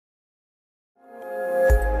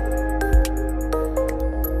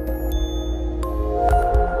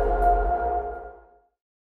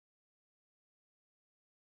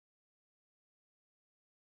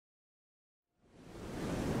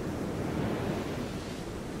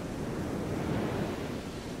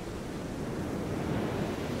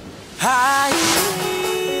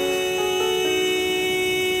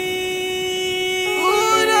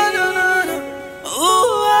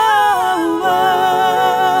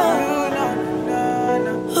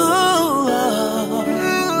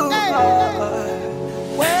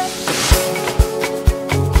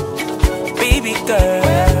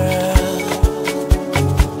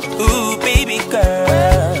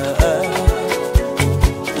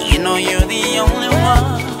the only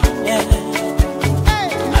one, yeah.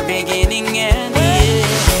 My beginning and the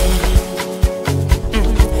end.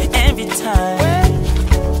 Every time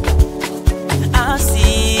I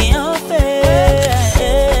see your face,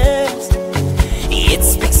 it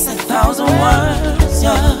speaks 1,000 words,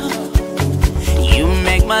 yeah. You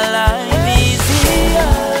make my life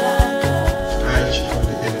easier. Hi, Chiko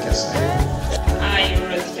and Ruth Saiwa. Hi,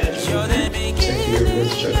 Ruth Saiwa. Thank you,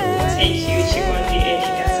 Ruth Saiwa. Thank you, Chiko and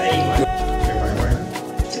Saiwa. To be my wife.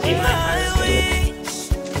 To be my husband.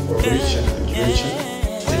 For Richard and Rachel.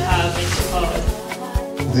 To have and to hold.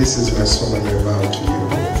 This is my solemn vow to you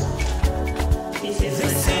both. This is my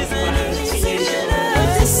solemn vow to you, Chiko.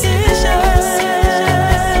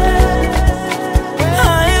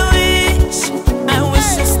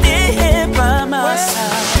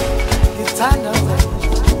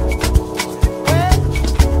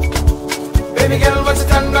 Baby girl, what's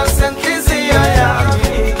it on my sentence? Yeah.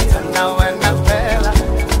 Tanda when I fell.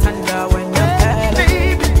 Tanda when I fell.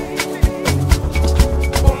 Baby.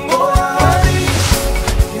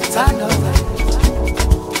 Tanda.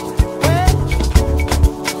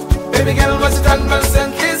 Baby girl, what's it on my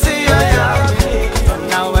sentence? Yeah.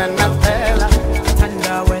 Tanda when I fell.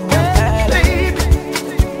 Tanda when I fell.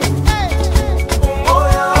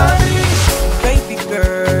 Baby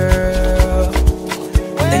girl,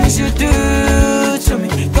 things you do to me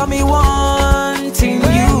got me wanting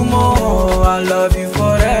you more. I love you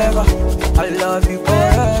forever. I love you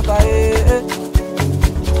forever. Yeah.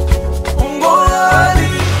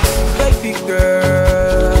 Baby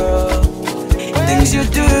girl, things you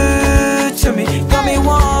do to me got me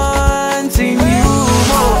wanting you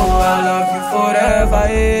more. I love you forever.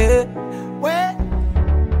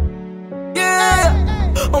 Yeah.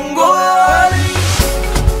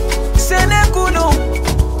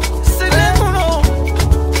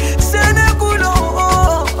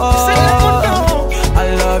 I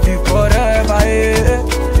love you forever, yeah.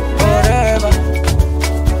 Forever.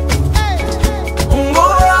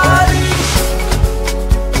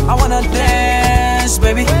 I wanna dance,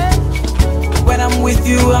 baby. When I'm with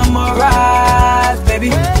you, I'm alright,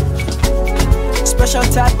 baby. Special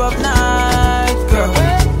type of night, girl.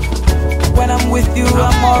 When I'm with you,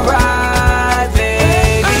 I'm alright,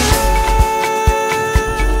 baby.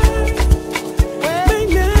 May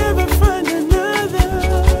never find another,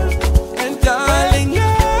 and darling, I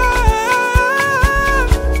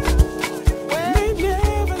may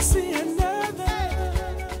never see another.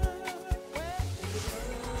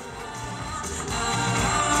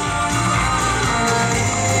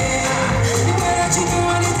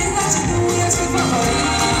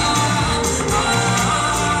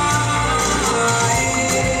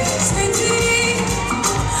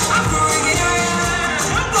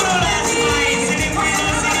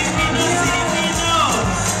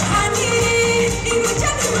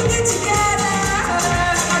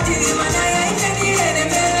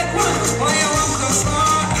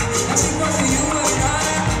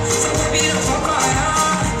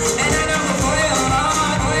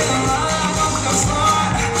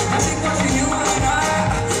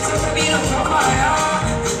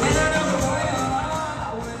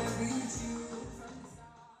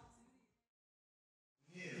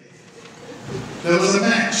 There was a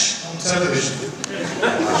match on television.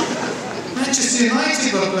 Manchester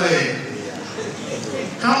United were playing.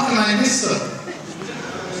 How can I miss them?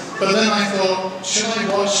 But then I thought, should I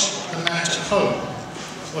watch the match at home?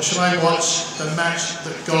 Or should I watch the match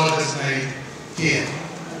that God has made here?